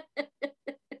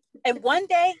 And one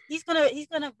day he's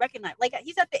gonna recognize, like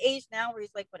he's at the age now where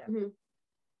he's like, whatever. Mm-hmm.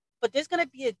 But there's gonna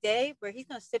be a day where he's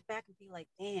gonna sit back and be like,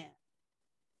 damn,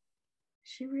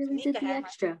 she really did the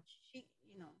extra.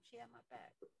 She had my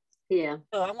back. Yeah.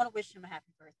 So I want to wish him a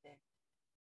happy birthday,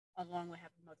 along with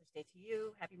Happy Mother's Day to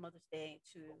you. Happy Mother's Day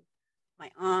to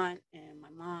my aunt and my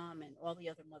mom and all the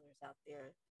other mothers out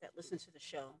there that listen to the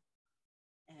show.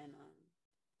 And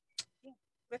yeah,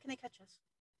 where can they catch us?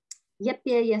 Yep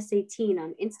Yeah Yes 18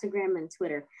 on Instagram and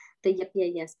Twitter. The Yep Yeah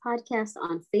Yes podcast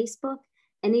on Facebook.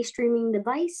 Any streaming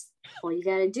device, all you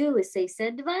gotta do is say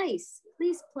said device.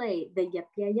 Please play the Yep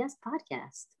Yeah Yes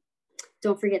podcast.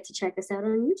 Don't forget to check us out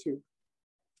on YouTube.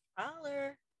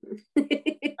 Holler.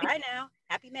 Bye now.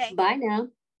 Happy May. Bye now.